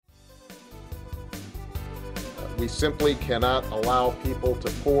We simply cannot allow people to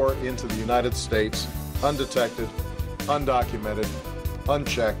pour into the United States undetected, undocumented,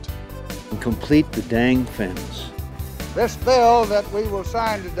 unchecked. And complete the dang fence. This bill that we will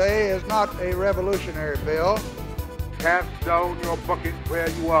sign today is not a revolutionary bill. Cast down your bucket where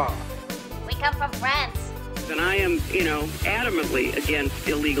you are. We come from France. And I am, adamantly against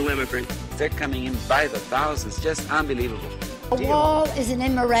illegal immigrants. They're coming in by the thousands, just unbelievable. A wall is an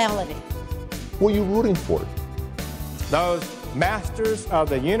immorality. Who are you rooting for? Those masters of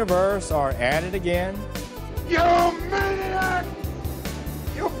the universe are at it again. You maniac!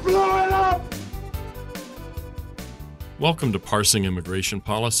 You blew it up! Welcome to Parsing Immigration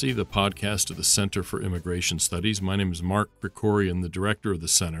Policy, the podcast of the Center for Immigration Studies. My name is Mark Krikorian, the director of the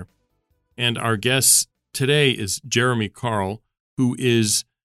center. And our guest today is Jeremy Carl, who is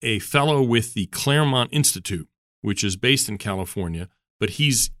a fellow with the Claremont Institute, which is based in California. But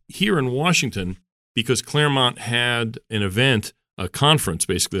he's here in Washington because Claremont had an event, a conference,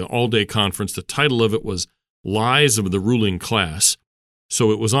 basically an all-day conference. The title of it was Lies of the Ruling Class. So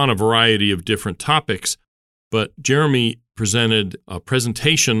it was on a variety of different topics. But Jeremy presented a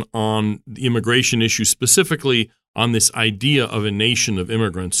presentation on the immigration issue, specifically on this idea of a nation of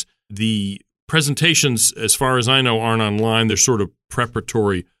immigrants. The presentations, as far as I know, aren't online. They're sort of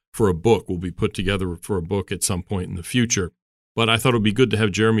preparatory for a book. Will be put together for a book at some point in the future. But I thought it would be good to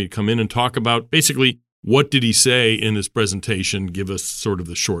have Jeremy come in and talk about basically what did he say in this presentation, give us sort of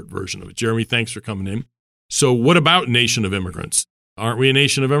the short version of it. Jeremy, thanks for coming in. So what about nation of immigrants? Aren't we a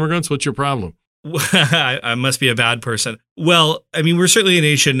nation of immigrants? What's your problem? I must be a bad person. Well, I mean, we're certainly a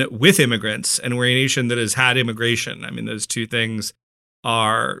nation with immigrants, and we're a nation that has had immigration. I mean, those two things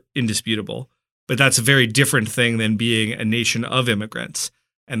are indisputable. But that's a very different thing than being a nation of immigrants.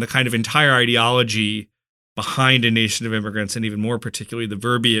 And the kind of entire ideology behind a nation of immigrants, and even more particularly the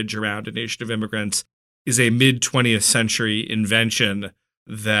verbiage around a nation of immigrants, is a mid-20th century invention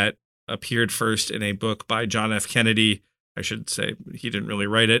that appeared first in a book by John F. Kennedy. I should say he didn't really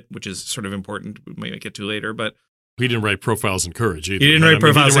write it, which is sort of important. We might get to later, but he didn't write Profiles in Courage either. He didn't write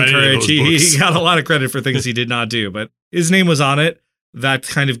Profiles in Courage. He got a lot of credit for things he did not do, but his name was on it. That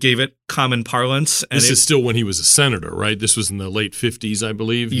kind of gave it common parlance. And this is still when he was a senator, right? This was in the late 50s, I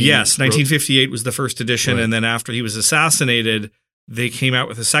believe. Yes, 1958 was the first edition, Right. And then after he was assassinated, they came out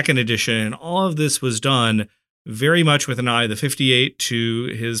with a second edition, and all of this was done very much with an eye, the 58 to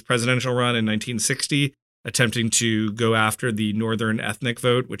his presidential run in 1960, attempting to go after the northern ethnic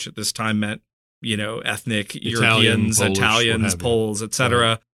vote, which at this time meant, ethnic Europeans, Polish, Italians, Poles, etc.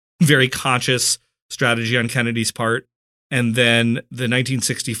 Right. Very conscious strategy on Kennedy's part. And then the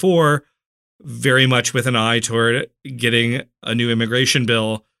 1964, very much with an eye toward getting a new immigration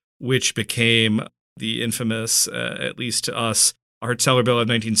bill, which became the infamous, at least to us, Hart-Celler Bill of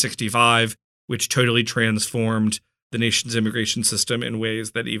 1965, which totally transformed the nation's immigration system in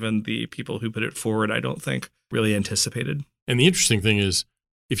ways that even the people who put it forward, I don't think, really anticipated. And the interesting thing is,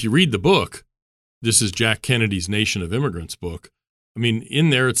 if you read the book, this is Jack Kennedy's Nation of Immigrants book. I mean, in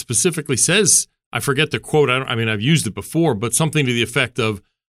there it specifically says, I forget the quote, I've used it before, but something to the effect of,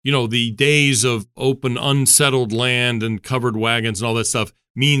 the days of open, unsettled land and covered wagons and all that stuff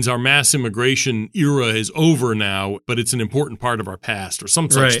means our mass immigration era is over now, but it's an important part of our past or some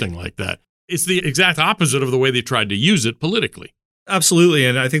such thing like that. It's the exact opposite of the way they tried to use it politically. Absolutely.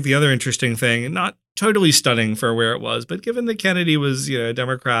 And I think the other interesting thing, not totally stunning for where it was, but given that Kennedy was a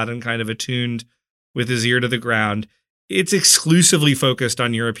Democrat and kind of attuned with his ear to the ground, it's exclusively focused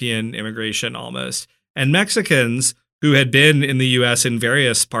on European immigration almost. And Mexicans who had been in the U.S. in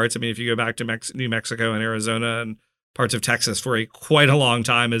various parts, I mean, if you go back to New Mexico and Arizona and parts of Texas for quite a long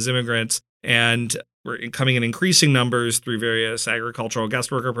time as immigrants, and were coming in increasing numbers through various agricultural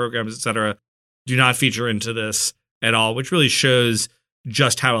guest worker programs, et cetera, do not feature into this at all, which really shows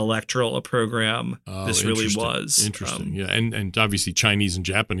just how electoral a program this really was. Interesting, yeah. And obviously Chinese and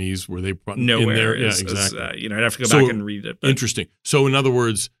Japanese, were they nowhere in there? Exactly. I'd have to go back and read it. But. Interesting. So in other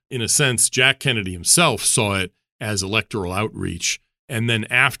words, in a sense, Jack Kennedy himself saw it as electoral outreach. And then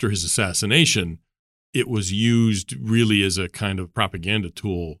after his assassination, it was used really as a kind of propaganda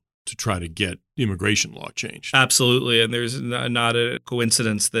tool to try to get immigration law changed. Absolutely. And there's not a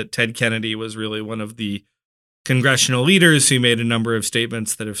coincidence that Ted Kennedy was really one of the congressional leaders who made a number of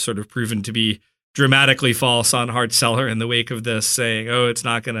statements that have sort of proven to be dramatically false on Hart-Celler in the wake of this, saying, it's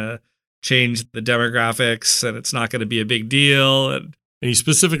not going to change the demographics and it's not going to be a big deal. And he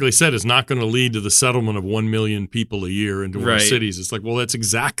specifically said it's not going to lead to the settlement of 1 million people a year into our cities. It's like, well, that's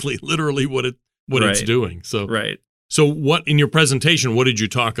exactly literally what it's doing. So, right. So what in your presentation, what did you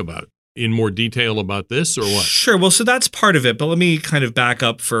talk about? in more detail about this or what? Sure. Well, so that's part of it. But let me kind of back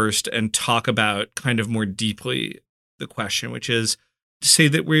up first and talk about kind of more deeply the question, which is to say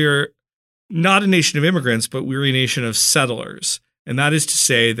that we're not a nation of immigrants, but we're a nation of settlers. And that is to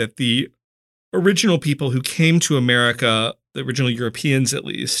say that the original people who came to America, the original Europeans at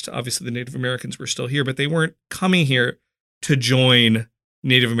least, obviously the Native Americans were still here, but they weren't coming here to join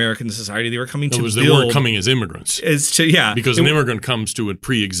Native American society. They were coming to build. They weren't coming as immigrants. Because an immigrant comes to a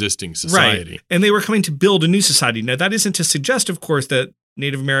pre-existing society. Right. And they were coming to build a new society. Now, that isn't to suggest, of course, that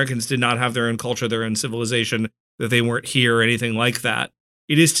Native Americans did not have their own culture, their own civilization, that they weren't here or anything like that.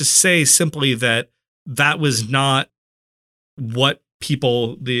 It is to say simply that that was not what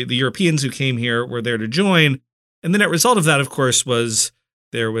people, the Europeans who came here, were there to join. And the net result of that, of course, was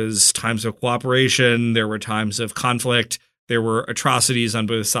there was times of cooperation, there were times of conflict, there were atrocities on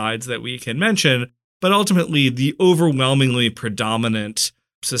both sides that we can mention. But ultimately, the overwhelmingly predominant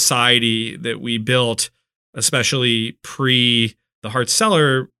society that we built, especially pre the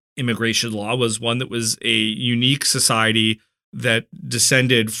Hart-Celler immigration law, was one that was a unique society that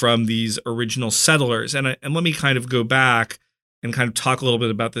descended from these original settlers. And let me kind of go back and kind of talk a little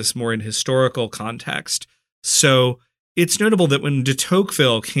bit about this more in historical context. So it's notable that when de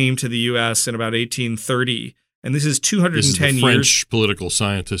Tocqueville came to the U.S. in about 1830, and this is 210 this is the years. French political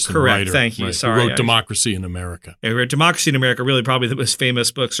scientist and Correct, writer. thank you. Right, Sorry. who wrote Democracy in America. He wrote Democracy in America, really probably the most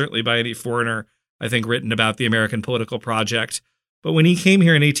famous book, certainly by any foreigner, I think, written about the American political project. But when he came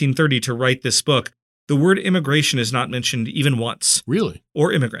here in 1830 to write this book, the word immigration is not mentioned even once. Really?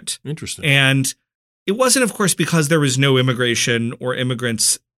 Or immigrant. Interesting. And it wasn't, of course, because there was no immigration or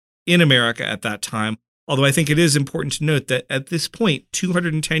immigrants in America at that time. Although I think it is important to note that at this point,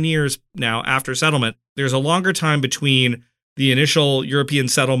 210 years now after settlement, there's a longer time between the initial European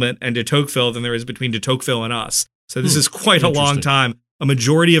settlement and de Tocqueville than there is between de Tocqueville and us. So this is quite a long time, a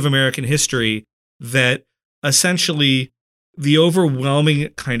majority of American history that essentially the overwhelming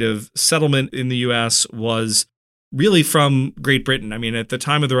kind of settlement in the U.S. was really from Great Britain. I mean, at the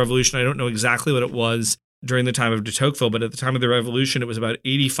time of the Revolution, I don't know exactly what it was during the time of de Tocqueville, but at the time of the Revolution, it was about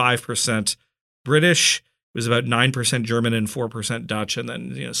 85% British, it was about 9% German and 4% Dutch, and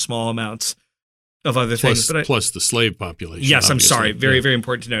then small amounts of other things. But plus the slave population. Yes, obviously. I'm sorry. Very, yeah. very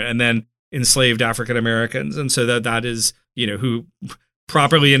important to note. And then enslaved African Americans. And so that is, who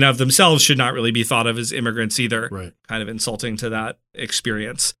properly and of themselves should not really be thought of as immigrants either. Right. Kind of insulting to that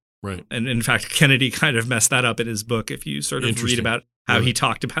experience. Right. And in fact, Kennedy kind of messed that up in his book. If you sort of read about how he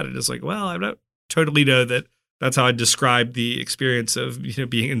talked about it, it's like, well, I don't totally know that that's how I describe the experience of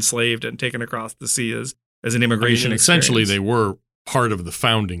being enslaved and taken across the sea as an immigration experience. Essentially, they were part of the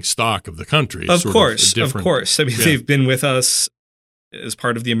founding stock of the country. Of course. I mean, they've been with us as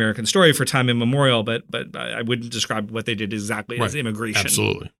part of the American story for time immemorial, but I wouldn't describe what they did exactly as immigration.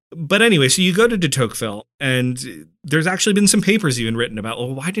 Absolutely. But anyway, so you go to de Tocqueville, and there's actually been some papers even written about,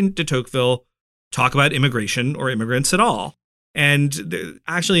 well, why didn't de Tocqueville talk about immigration or immigrants at all? And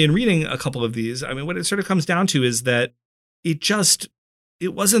actually, in reading a couple of these, I mean, what it sort of comes down to is that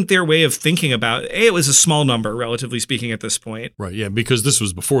it wasn't their way of thinking about it. It was a small number, relatively speaking, at this point. Right, yeah, because this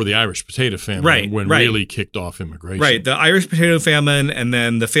was before the Irish potato famine, when really kicked off immigration. Right, the Irish potato famine and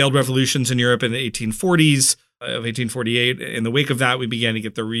then the failed revolutions in Europe in the 1840s, of 1848. In the wake of that, we began to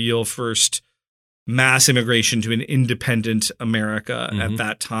get the real first mass immigration to an independent America at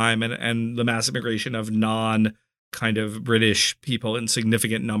that time, and the mass immigration of kind of British people in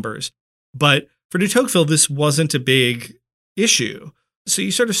significant numbers. But for de Tocqueville, this wasn't a big issue. So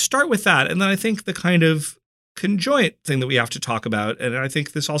you sort of start with that. And then I think the kind of conjoint thing that we have to talk about, and I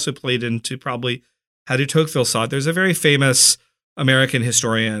think this also played into probably how de Tocqueville saw it. There's a very famous American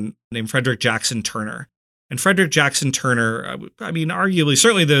historian named Frederick Jackson Turner. And Frederick Jackson Turner, I mean, arguably,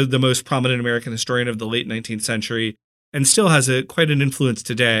 certainly the most prominent American historian of the late 19th century, and still has quite an influence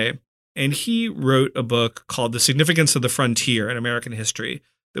today. And he wrote a book called The Significance of the Frontier in American History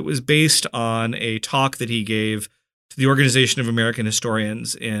that was based on a talk that he gave to the Organization of American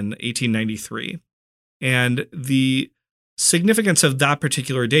Historians in 1893. And the significance of that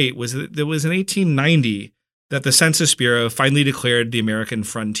particular date was that it was in 1890 that the Census Bureau finally declared the American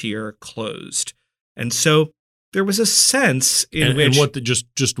frontier closed. And so there was a sense in which... And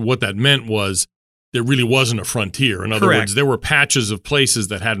just what that meant was there really wasn't a frontier. In other words, there were patches of places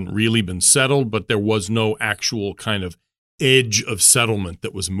that hadn't really been settled, but there was no actual kind of edge of settlement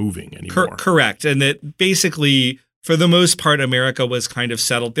that was moving anymore. Correct. And that basically, for the most part, America was kind of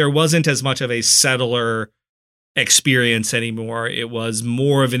settled. There wasn't as much of a settler experience anymore. It was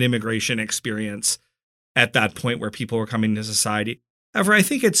more of an immigration experience at that point where people were coming to society. However, I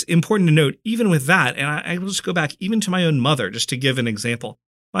think it's important to note, even with that, and I will just go back even to my own mother, just to give an example.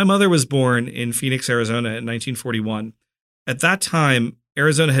 My mother was born in Phoenix, Arizona in 1941. At that time,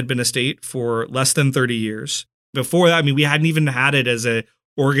 Arizona had been a state for less than 30 years. Before that, we hadn't even had it as it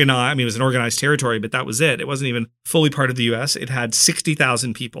was an organized territory, but that was it. It wasn't even fully part of the U.S. It had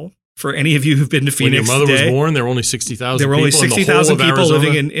 60,000 people. For any of you who've been to Phoenix when your mother today, was born, there were only 60,000 people. There were only 60,000 people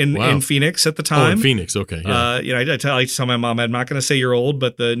living in Phoenix at the time. Oh, in Phoenix, okay. Yeah. I like to tell my mom, I'm not going to say you're old,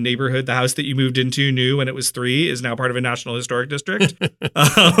 but the neighborhood, the house that you moved into new when it was 3 is now part of a National Historic District.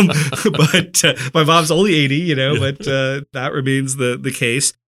 But my mom's only 80, but that remains the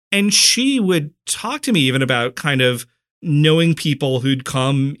case. And she would talk to me even about kind of knowing people who'd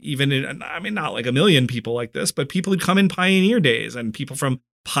come even in, not like a million people like this, but people who'd come in pioneer days and people from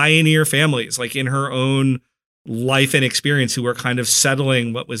pioneer families, like in her own life and experience, who were kind of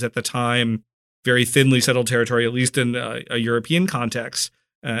settling what was at the time very thinly settled territory, at least in a European context,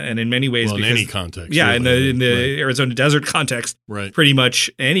 and in many ways, in any context, yeah, really. in the Arizona desert context, right. Pretty much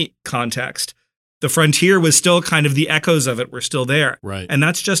any context, the frontier was still kind of the echoes of it were still there, right? And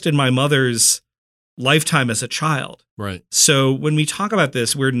that's just in my mother's lifetime as a child, right? So when we talk about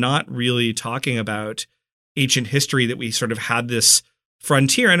this, we're not really talking about ancient history that we sort of had this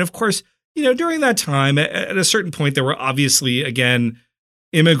frontier. And of course, during that time, at a certain point, there were obviously, again,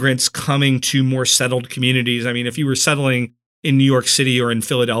 immigrants coming to more settled communities. If you were settling in New York City or in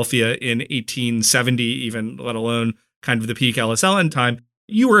Philadelphia in 1870, even, let alone kind of the peak Ellis Allen time,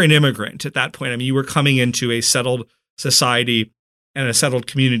 you were an immigrant at that point. You were coming into a settled society and a settled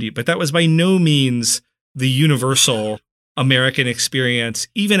community. But that was by no means the universal American experience,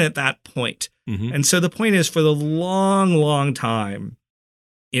 even at that point. Mm-hmm. And so the point is, for the long, long time,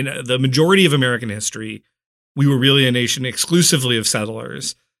 in the majority of American history, we were really a nation exclusively of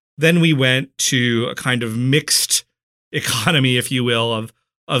settlers. Then we went to a kind of mixed economy, if you will,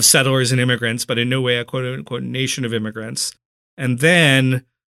 of settlers and immigrants, but in no way a quote-unquote nation of immigrants. And then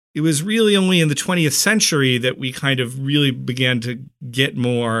it was really only in the 20th century that we kind of really began to get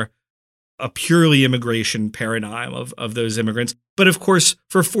more a purely immigration paradigm of those immigrants. But of course,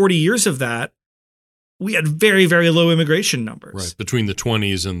 for 40 years of that, we had very, very low immigration numbers. Right, between the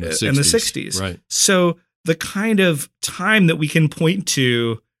 20s and the 60s. And the 60s. Right. So the kind of time that we can point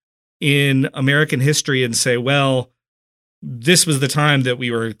to in American history and say, well, this was the time that we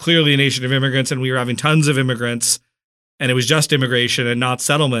were clearly a nation of immigrants and we were having tons of immigrants and it was just immigration and not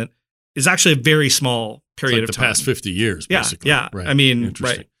settlement, is actually a very small period of time. The past 50 years, basically. Yeah. Right.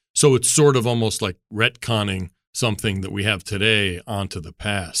 Interesting. Right. So it's sort of almost like retconning something that we have today onto the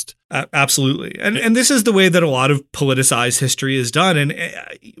past. Absolutely. And this is the way that a lot of politicized history is done. And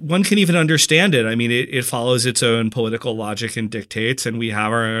one can even understand it. It follows its own political logic and dictates, and we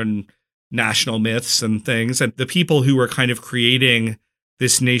have our own national myths and things. And the people who were kind of creating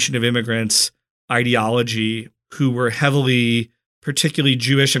this nation of immigrants ideology, who were heavily, particularly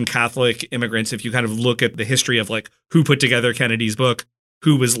Jewish and Catholic immigrants, if you kind of look at the history of like who put together Kennedy's book,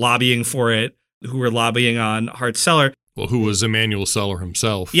 who was lobbying for it, who were lobbying on Hart-Celler. Well, who was Emanuel Celler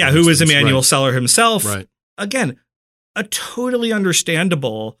himself. Yeah, who was Emanuel Celler himself. Right. Again, a totally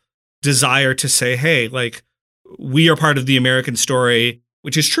understandable desire to say, hey, like, we are part of the American story,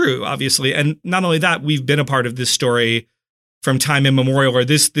 which is true, obviously. And not only that, we've been a part of this story from time immemorial, or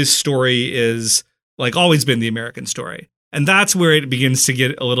this story is like always been the American story. And that's where it begins to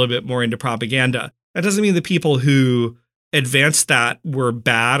get a little bit more into propaganda. That doesn't mean the people who advanced that were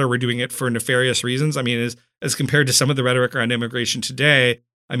bad or were doing it for nefarious reasons. As compared to some of the rhetoric around immigration today,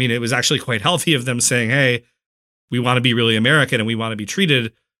 it was actually quite healthy of them saying, hey, we want to be really American and we want to be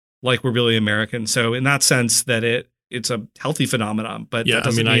treated like we're really American. So in that sense, that it's a healthy phenomenon. But yeah, that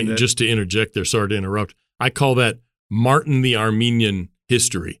doesn't mean that, just to interject there, sorry to interrupt, I call that Martin the Armenian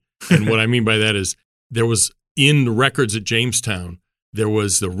history. And what I mean by that is there was in the records at Jamestown, there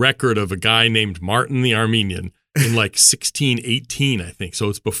was the record of a guy named Martin the Armenian in like 1618, I think. So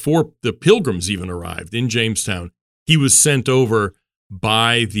it's before the Pilgrims even arrived in Jamestown. He was sent over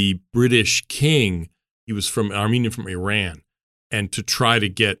by the British king. He was Armenian from Iran, and to try to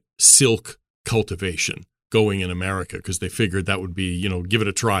get silk cultivation going in America because they figured that would be, give it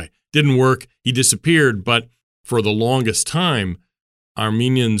a try. Didn't work. He disappeared. But for the longest time,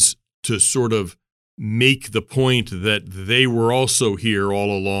 Armenians, to sort of make the point that they were also here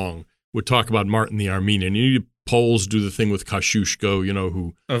all along, would talk about Martin the Armenian. Poles do the thing with Kosciuszko,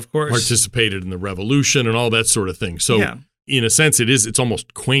 who of course participated in the revolution and all that sort of thing. So in a sense, it's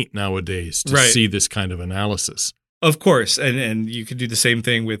almost quaint nowadays to see this kind of analysis. Of course. And you could do the same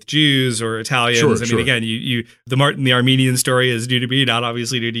thing with Jews or Italians. Sure. Again, the Martin the Armenian story is new to me, not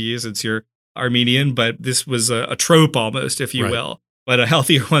obviously new to you since you're Armenian, but this was a trope almost, if you will, but a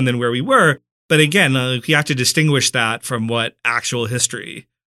healthier one than where we were. But again, you have to distinguish that from what actual history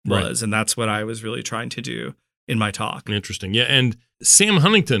was. And that's what I was really trying to do in my talk. Interesting. Yeah. And Sam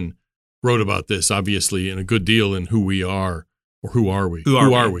Huntington wrote about this, obviously, in a good deal in Who We Are, or Who Are We? Who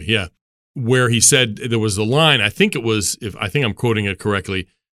Are We? Yeah. Where he said there was a line, I think it was, if I think I'm quoting it correctly,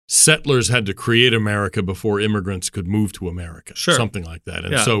 settlers had to create America before immigrants could move to America. Sure. Something like that.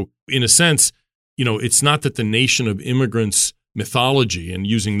 And so, in a sense, it's not that the nation of immigrants mythology, and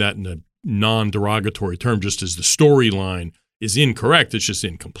using that in a non-derogatory term, just as the storyline is incorrect, it's just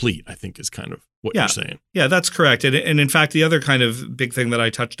incomplete, I think is kind of what you're saying. Yeah, that's correct. And in fact, the other kind of big thing that I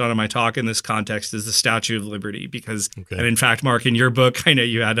touched on in my talk in this context is the Statue of Liberty, because, and in fact, Mark, in your book, I know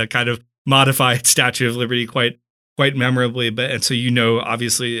you had a kind of modified Statue of Liberty quite memorably, and so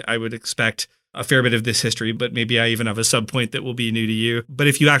obviously I would expect a fair bit of this history, but maybe I even have a subpoint that will be new to you. But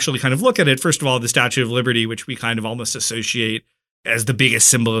if you actually kind of look at it, first of all, the Statue of Liberty, which we kind of almost associate as the biggest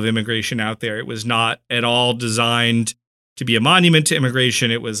symbol of immigration out there, it was not at all designed to be a monument to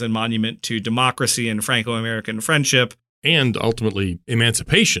immigration. It was a monument to democracy and Franco-American friendship. And ultimately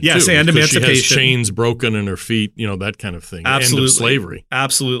emancipation, yes, too. And emancipation. She has chains broken in her feet, that kind of thing. Absolutely. End of slavery.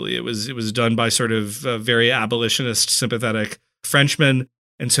 Absolutely. It was done by sort of very abolitionist, sympathetic Frenchmen.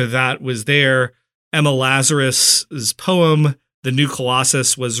 And so that was there. Emma Lazarus's poem, The New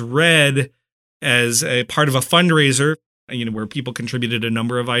Colossus, was read as a part of a fundraiser, where people contributed a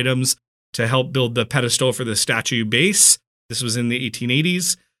number of items to help build the pedestal for the statue base. This was in the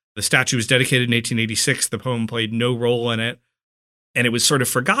 1880s. The statue was dedicated in 1886. The poem played no role in it. And it was sort of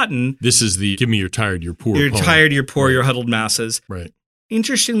forgotten. This is the Give Me Your Tired, Your Poor You're poem. tired, you're poor, Your huddled masses. Right.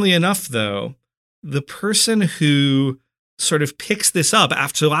 Interestingly enough, though, the person who sort of picks this up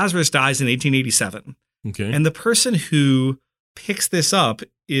after Lazarus dies in 1887. Okay. And the person who picks this up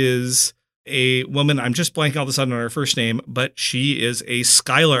is a woman. I'm just blanking all of a sudden on her first name, but she is a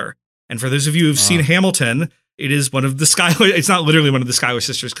Schuyler. And for those of you who've seen Hamilton, it is one of the Schuyler. It's not literally one of the Schuyler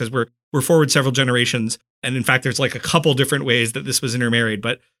sisters, because we're forward several generations. And in fact, there's like a couple different ways that this was intermarried,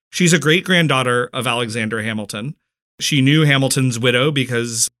 but she's a great granddaughter of Alexander Hamilton. She knew Hamilton's widow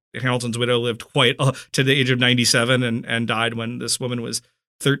because Hamilton's widow lived quite to the age of 97 and died when this woman was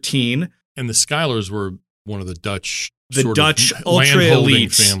 13. And the Schuylers were one of the Dutch ultra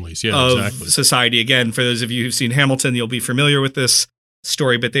elite families of society. Again, for those of you who've seen Hamilton, you'll be familiar with this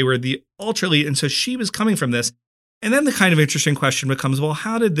story, but they were the ultra elite. And so she was coming from this. And then the kind of interesting question becomes, well,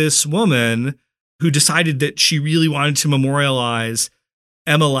 how did this woman who decided that she really wanted to memorialize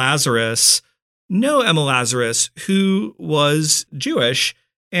Emma Lazarus know Emma Lazarus, who was Jewish?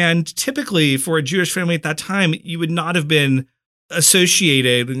 And typically for a Jewish family at that time, you would not have been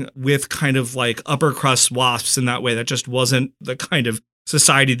associated with kind of like upper crust WASPs in that way. That just wasn't the kind of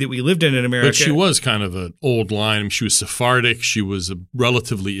society that we lived in America. But she was kind of an old line. She was Sephardic. She was a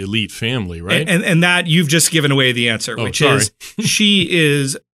relatively elite family, right? And that you've just given away the answer, which is she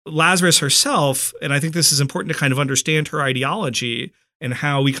is Lazarus herself. And I think this is important to kind of understand her ideology and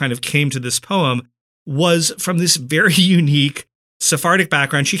how we kind of came to this poem, was from this very unique Sephardic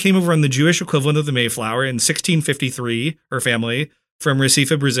background. She came over on the Jewish equivalent of the Mayflower in 1653, her family, from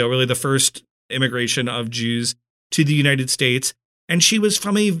Recife, Brazil, really the first immigration of Jews to the United States. And she was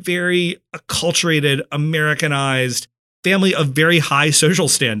from a very acculturated, Americanized family of very high social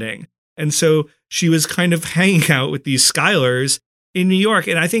standing. And so she was kind of hanging out with these Schuylers in New York.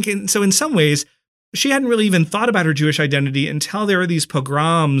 And I think in some ways, she hadn't really even thought about her Jewish identity until there were these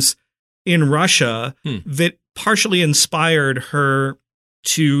pogroms in Russia that partially inspired her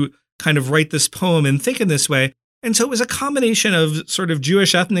to kind of write this poem and think in this way. And so it was a combination of sort of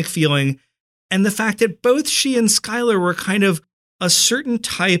Jewish ethnic feeling and the fact that both she and Schuyler were kind of a certain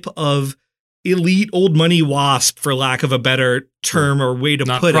type of elite old money WASP, for lack of a better term or way to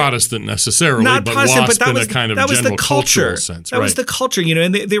put it. Not Protestant necessarily, not but Protestant, WASP but in a kind of general cultural sense. That was the culture,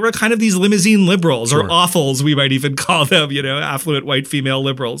 and they were kind of these limousine liberals or awfuls, we might even call them, affluent white female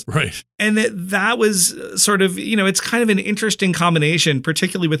liberals. Right. And that was sort of, it's kind of an interesting combination,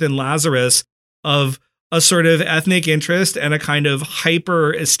 particularly within Lazarus, of a sort of ethnic interest and a kind of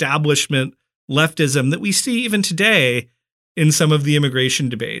hyper establishment leftism that we see even today in some of the immigration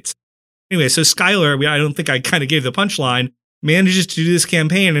debates. Anyway, so Schuyler, I don't think I kind of gave the punchline, manages to do this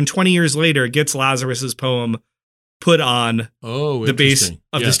campaign, and 20 years later gets Lazarus's poem put on the base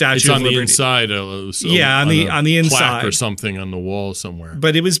of the Statue of Liberty. It's on the inside. On the inside. Plaque or something on the wall somewhere.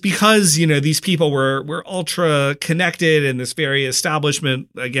 But it was because, these people were ultra connected in this very establishment,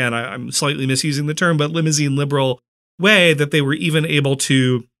 again, I'm slightly misusing the term, but limousine liberal way, that they were even able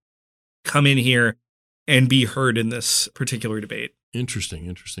to come in here and be heard in this particular debate.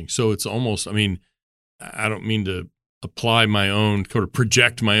 Interesting. So it's almost, I don't mean to apply my own, kind of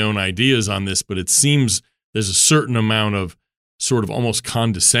project my own ideas on this, but it seems there's a certain amount of sort of almost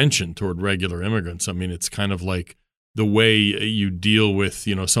condescension toward regular immigrants. I mean, it's kind of like the way you deal with,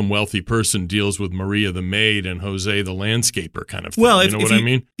 some wealthy person deals with Maria the maid and Jose the landscaper kind of thing. Well, you know what I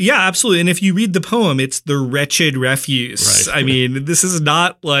mean? Yeah, absolutely. And if you read the poem, it's the wretched refuse. Right. I mean, this is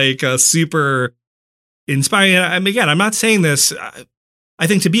not like a super inspiring. Again, I'm not saying this. I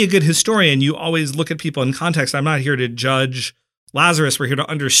think to be a good historian, you always look at people in context. I'm not here to judge Lazarus. We're here to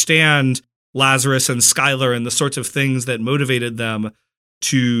understand Lazarus and Schuyler and the sorts of things that motivated them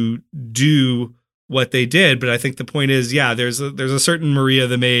to do what they did. But I think the point is, there's a certain Maria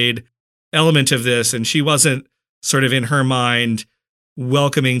the maid element of this, and she wasn't sort of in her mind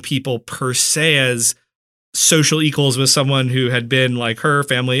welcoming people per se as social equals with someone who had been like her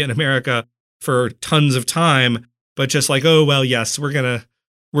family in America for tons of time, but just like, oh well, yes, we're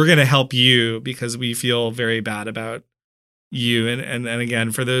gonna help you because we feel very bad about you. And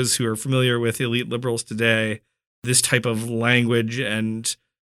again, for those who are familiar with elite liberals today, this type of language and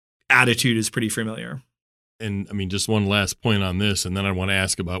attitude is pretty familiar. And I mean, just one last point on this, and then I want to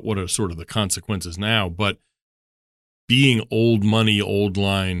ask about what are sort of the consequences now. But being old money, old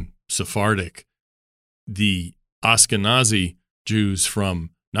line Sephardic, the Ashkenazi Jews from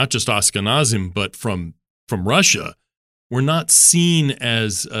not just Ashkenazim, but from Russia were not seen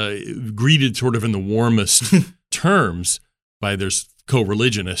as greeted sort of in the warmest terms by their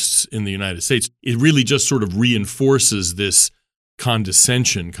co-religionists in the United States. It really just sort of reinforces this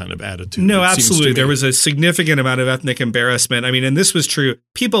condescension kind of attitude. No, absolutely. There was a significant amount of ethnic embarrassment. I mean, and this was true.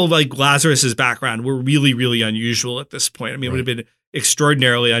 People like Lazarus's background were really, really unusual at this point. I mean, It would have been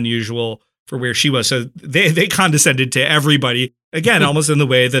extraordinarily unusual for where she was. So they condescended to everybody, again, almost in the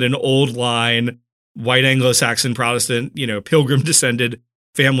way that an old line white Anglo-Saxon Protestant, Pilgrim descended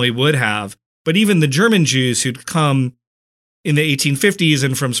family would have. But even the German Jews who'd come in the 1850s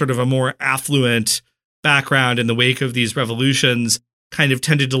and from sort of a more affluent background in the wake of these revolutions kind of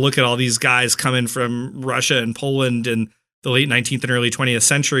tended to look at all these guys coming from Russia and Poland in the late 19th and early 20th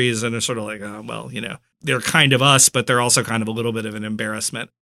centuries and are sort of like, oh, well, they're kind of us, but they're also kind of a little bit of an embarrassment.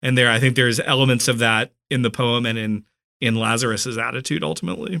 And I think there's elements of that in the poem and in Lazarus's attitude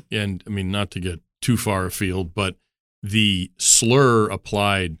ultimately. And I mean, not to get too far afield, but the slur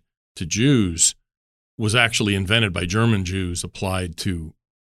applied to Jews was actually invented by German Jews applied to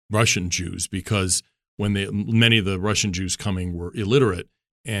Russian Jews because when many of the Russian Jews coming were illiterate,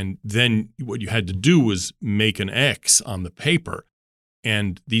 and then what you had to do was make an X on the paper.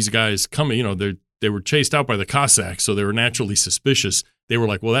 And these guys coming, they were chased out by the Cossacks, so they were naturally suspicious. They were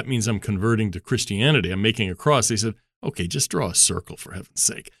like, well, that means I'm converting to Christianity. I'm making a cross. They said, okay, just draw a circle for heaven's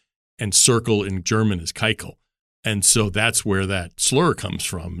sake. And circle in German is Keikel. And so that's where that slur comes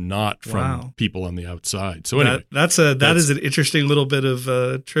from, not from people on the outside. So anyway, that is an interesting little bit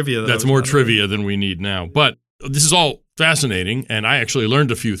of trivia. That's more trivia than we need now. But this is all fascinating, and I actually learned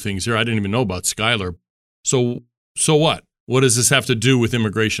a few things here I didn't even know about Schuyler. So what? What does this have to do with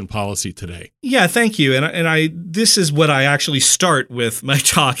immigration policy today? Yeah, thank you. And I this is what I actually start with my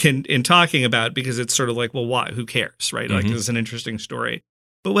talk in talking about because it's sort of like, well, why? Who cares, right? Like, this is an interesting story.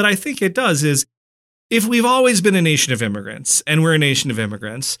 But what I think it does is, if we've always been a nation of immigrants and we're a nation of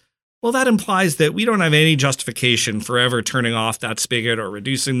immigrants, well, that implies that we don't have any justification for ever turning off that spigot or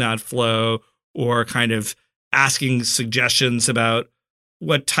reducing that flow or kind of asking suggestions about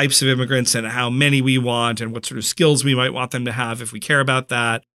what types of immigrants and how many we want and what sort of skills we might want them to have if we care about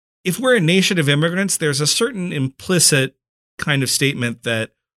that. If we're a nation of immigrants, there's a certain implicit kind of statement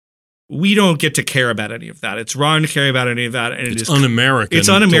that we don't get to care about any of that. It's wrong to care about any of that. And it's un-American. It's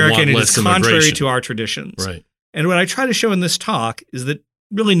un-American. It is contrary to our traditions. Right. And what I try to show in this talk is that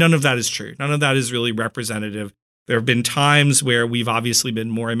really none of that is true. None of that is really representative. There have been times where we've obviously been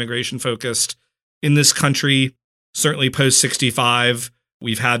more immigration focused in this country, certainly post-65.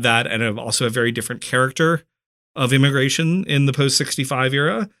 We've had that and also a very different character of immigration in the post-65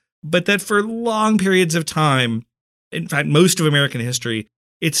 era. But that for long periods of time, in fact, most of American history,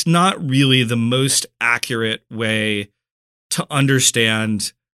 it's not really the most accurate way to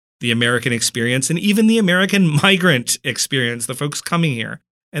understand the American experience and even the American migrant experience, the folks coming here.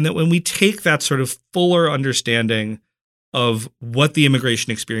 And that when we take that sort of fuller understanding of what the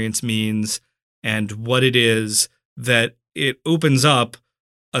immigration experience means and what it is, that it opens up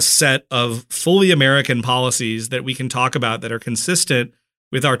a set of fully American policies that we can talk about that are consistent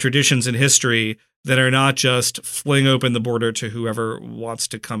with our traditions and history, that are not just fling open the border to whoever wants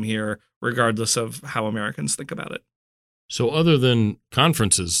to come here, regardless of how Americans think about it. So other than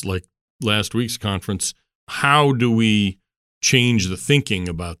conferences like last week's conference, how do we change the thinking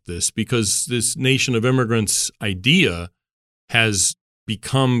about this? Because this nation of immigrants idea has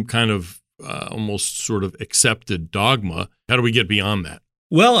become kind of almost sort of accepted dogma. How do we get beyond that?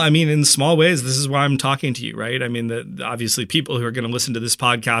 Well, I mean, in small ways, this is why I'm talking to you, right? I mean, obviously people who are going to listen to this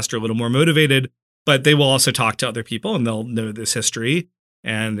podcast are a little more motivated, but they will also talk to other people and they'll know this history.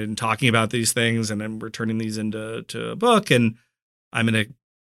 And in talking about these things, and then we're turning these into a book, and I'm going to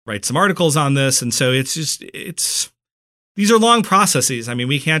write some articles on this. And so these are long processes. I mean,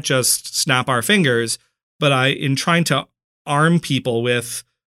 we can't just snap our fingers, but in trying to arm people with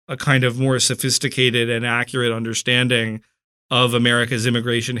a kind of more sophisticated and accurate understanding of America's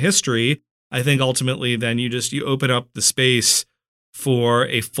immigration history, I think ultimately then you open up the space for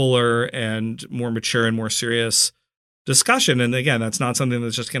a fuller and more mature and more serious discussion. And again, that's not something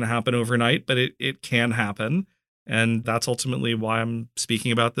that's just going to happen overnight, but it can happen. And that's ultimately why I'm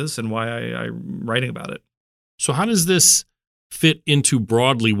speaking about this and why I'm writing about it. So how does this fit into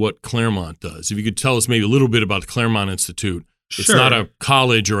broadly what Claremont does? If you could tell us maybe a little bit about the Claremont Institute. It's not a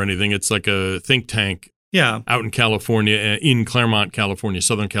college or anything. It's like a think tank out in California, in Claremont, California,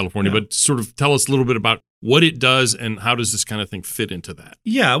 Southern California. Yeah. But sort of tell us a little bit about what it does and how does this kind of thing fit into that?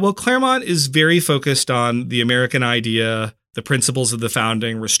 Yeah, well, Claremont is very focused on the American idea, the principles of the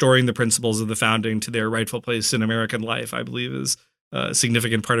founding, restoring the principles of the founding to their rightful place in American life, I believe is a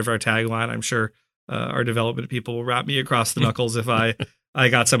significant part of our tagline. I'm sure our development people will wrap me across the knuckles if I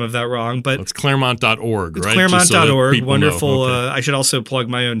got some of that wrong. But it's Claremont.org, right? It's Claremont.org. So wonderful. Okay. I should also plug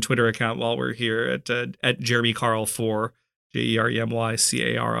my own Twitter account while we're here at Jeremy Carl 4,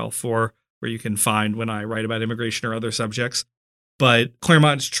 JEREMYCARL 4, where you can find when I write about immigration or other subjects. But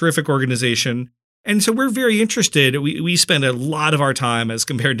Claremont's a terrific organization. And so we're very interested. We spend a lot of our time, as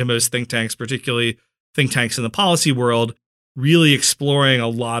compared to most think tanks, particularly think tanks in the policy world, really exploring a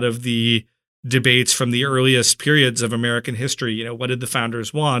lot of the debates from the earliest periods of American history. You know, what did the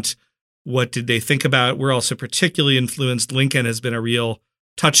founders want? What did they think about? We're also particularly influenced. Lincoln has been a real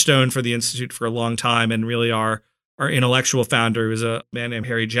touchstone for the Institute for a long time, and really our intellectual founder was a man named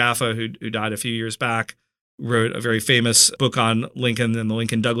Harry Jaffa, who died a few years back, wrote a very famous book on Lincoln and the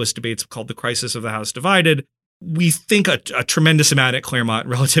Lincoln-Douglas debates called The Crisis of the House Divided. We think a tremendous amount at Claremont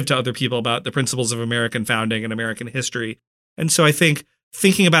relative to other people about the principles of American founding and American history. And so I think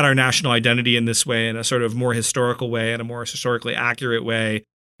thinking about our national identity in this way, in a sort of more historical way and a more historically accurate way,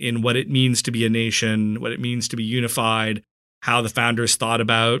 in what it means to be a nation, what it means to be unified, how the founders thought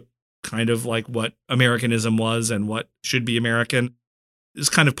about kind of like what Americanism was and what should be American, is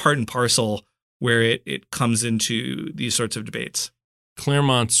kind of part and parcel where it comes into these sorts of debates.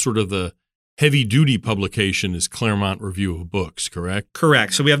 Claremont's sort of the heavy-duty publication is Claremont Review of Books, correct?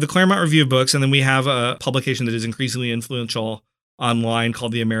 Correct. So we have the Claremont Review of Books, and then we have a publication that is increasingly influential online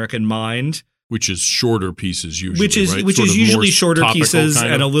called The American Mind. Which is shorter pieces usually, right? Which is usually shorter pieces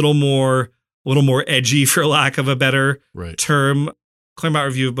and a little more edgy, for lack of a better term. Claremont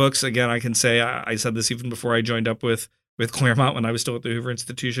Review of Books, again, I can say, I said this even before I joined up with Claremont when I was still at the Hoover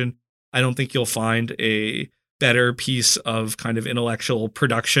Institution. I don't think you'll find a better piece of kind of intellectual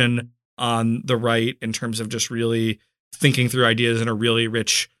production on the right in terms of just really thinking through ideas in a really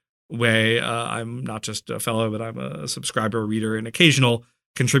rich way. I'm not just a fellow, but I'm a subscriber, reader, and occasional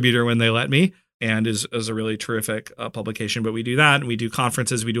contributor when they let me, and is a really terrific publication. But we do that, and we do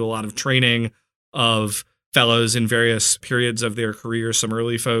conferences. We do a lot of training of fellows in various periods of their career, some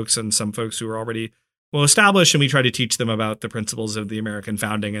early folks and some folks who are already well established, and we try to teach them about the principles of the American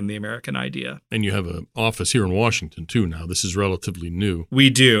founding and the American idea. And you have an office here in Washington too now. This is relatively new. We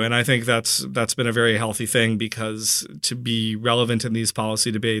do, and I think that's been a very healthy thing, because to be relevant in these policy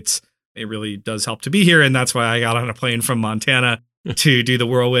debates, it really does help to be here, and that's why I got on a plane from Montana to do the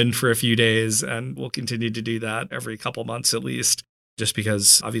whirlwind for a few days, and we'll continue to do that every couple months at least, just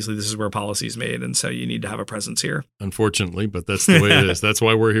because obviously this is where policy is made, and so you need to have a presence here. Unfortunately, but that's the way it is. That's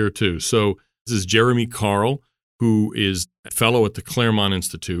why we're here too. So this is Jeremy Carl, who is a fellow at the Claremont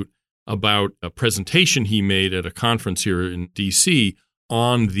Institute, about a presentation he made at a conference here in D.C.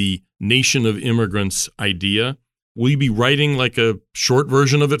 on the Nation of Immigrants idea. Will you be writing like a short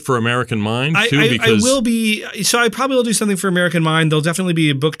version of it for American Mind too? I will be. So I probably will do something for American Mind. There'll definitely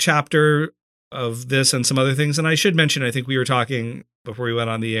be a book chapter of this and some other things. And I should mention, I think we were talking before we went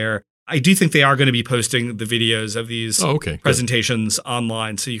on the air, I do think they are going to be posting the videos of these presentations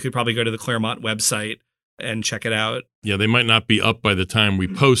online. So you could probably go to the Claremont website and check it out. Yeah, they might not be up by the time we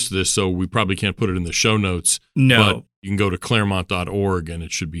post this, so we probably can't put it in the show notes. No. But you can go to claremont.org and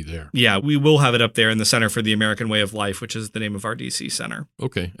it should be there. Yeah, we will have it up there in the Center for the American Way of Life, which is the name of our DC center.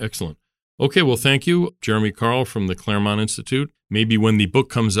 Okay, excellent. Okay, well, thank you, Jeremy Carl from the Claremont Institute. Maybe when the book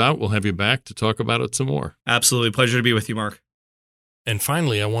comes out, we'll have you back to talk about it some more. Absolutely. Pleasure to be with you, Mark. And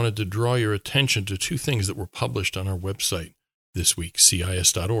finally, I wanted to draw your attention to two things that were published on our website this week,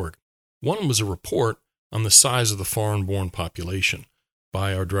 CIS.org. One was a report on the size of the foreign-born population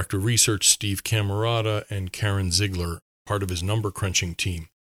by our Director of Research, Steve Camerata, and Karen Ziegler, part of his number-crunching team.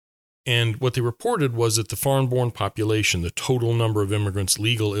 And what they reported was that the foreign-born population, the total number of immigrants,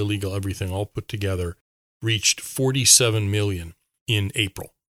 legal, illegal, everything all put together, reached 47 million in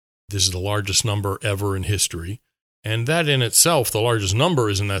April. This is the largest number ever in history. And that in itself, the largest number,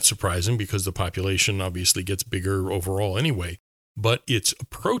 isn't that surprising because the population obviously gets bigger overall anyway. But it's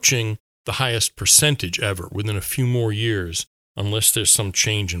approaching the highest percentage ever within a few more years, unless there's some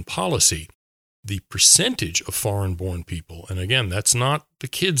change in policy. The percentage of foreign-born people, and again, that's not the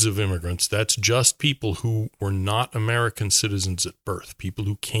kids of immigrants, that's just people who were not American citizens at birth, people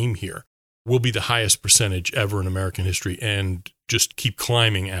who came here, will be the highest percentage ever in American history and just keep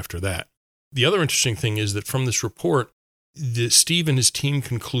climbing after that. The other interesting thing is that from this report, Steve and his team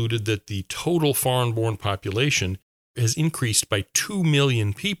concluded that the total foreign-born population has increased by 2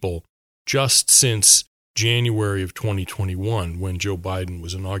 million people just since January of 2021, when Joe Biden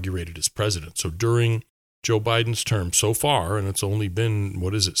was inaugurated as president. So during Joe Biden's term so far, and it's only been,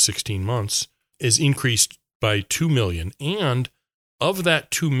 16 months, has increased by 2 million. And of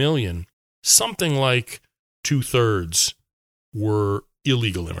that 2 million, something like 2/3 were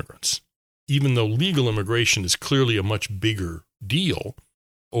illegal immigrants. Even though legal immigration is clearly a much bigger deal,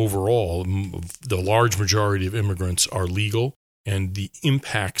 overall, the large majority of immigrants are legal, and the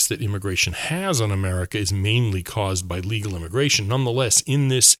impacts that immigration has on America is mainly caused by legal immigration. Nonetheless, in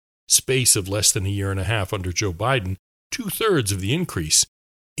this space of less than a year and a half under Joe Biden, 2/3 of the increase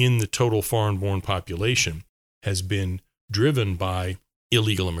in the total foreign-born population has been driven by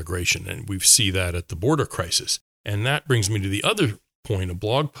illegal immigration, and we see that at the border crisis. And that brings me to the other point, a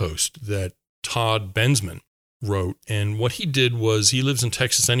blog post that Todd Bensman wrote. And what he did was, he lives in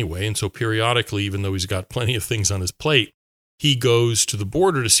Texas anyway, and so periodically, even though he's got plenty of things on his plate, he goes to the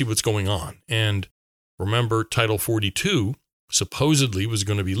border to see what's going on. And remember, Title 42 supposedly was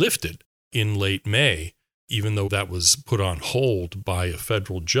going to be lifted in late May, even though that was put on hold by a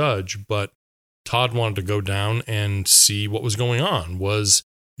federal judge. But Todd wanted to go down and see what was going on. Was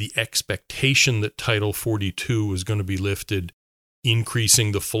the expectation that Title 42 was going to be lifted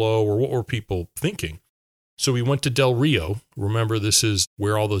increasing the flow, or what were people thinking? So we went to Del Rio. Remember, this is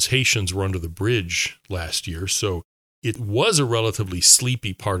where all those Haitians were under the bridge last year. So it was a relatively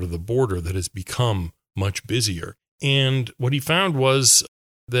sleepy part of the border that has become much busier. And what he found was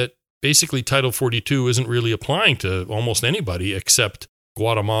that basically Title 42 isn't really applying to almost anybody except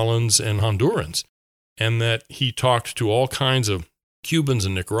Guatemalans and Hondurans. And that he talked to all kinds of Cubans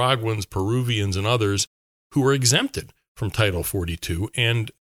and Nicaraguans, Peruvians, and others who were exempted from Title 42.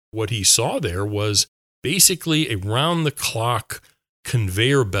 And what he saw there was basically a round-the-clock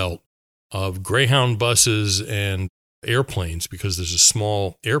conveyor belt of Greyhound buses and airplanes, because there's a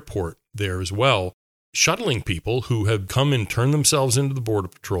small airport there as well, shuttling people who have come and turned themselves into the Border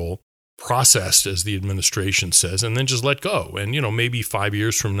Patrol, processed, as the administration says, and then just let go. And, maybe 5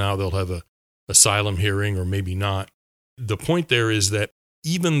 years from now they'll have a asylum hearing, or maybe not. The point there is that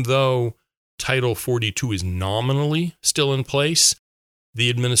even though Title 42 is nominally still in place, the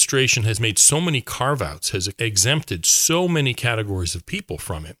administration has made so many carve-outs, has exempted so many categories of people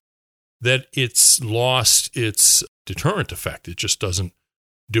from it, that it's lost its deterrent effect. It just doesn't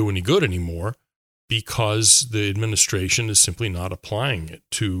do any good anymore, because the administration is simply not applying it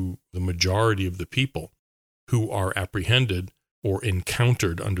to the majority of the people who are apprehended or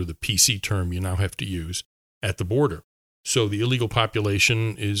encountered, under the PC term you now have to use, at the border. So the illegal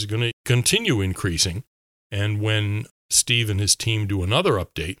population is going to continue increasing. And when Steve and his team do another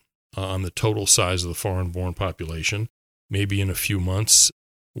update on the total size of the foreign-born population, maybe in a few months,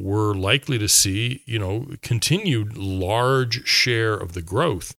 we're likely to see, continued large share of the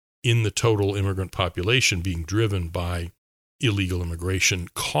growth in the total immigrant population being driven by illegal immigration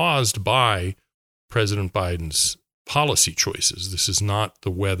caused by President Biden's policy choices. This is not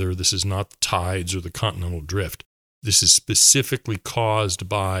the weather. This is not the tides or the continental drift. This is specifically caused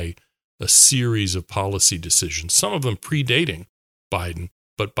by a series of policy decisions, some of them predating Biden,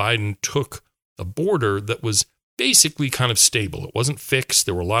 but Biden took a border that was basically kind of stable. It wasn't fixed.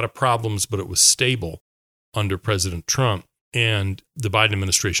 There were a lot of problems, but it was stable under President Trump, and the Biden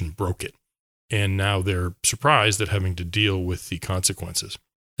administration broke it. And now they're surprised at having to deal with the consequences.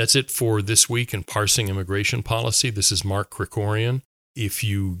 That's it for this week in Parsing Immigration Policy. This is Mark Krikorian. If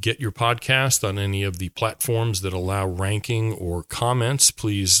you get your podcast on any of the platforms that allow ranking or comments,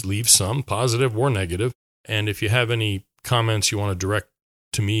 please leave some, positive or negative. And if you have any comments you want to direct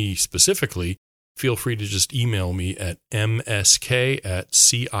to me specifically, feel free to just email me at msk@cis.org.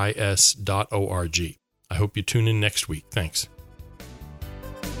 I hope you tune in next week. Thanks.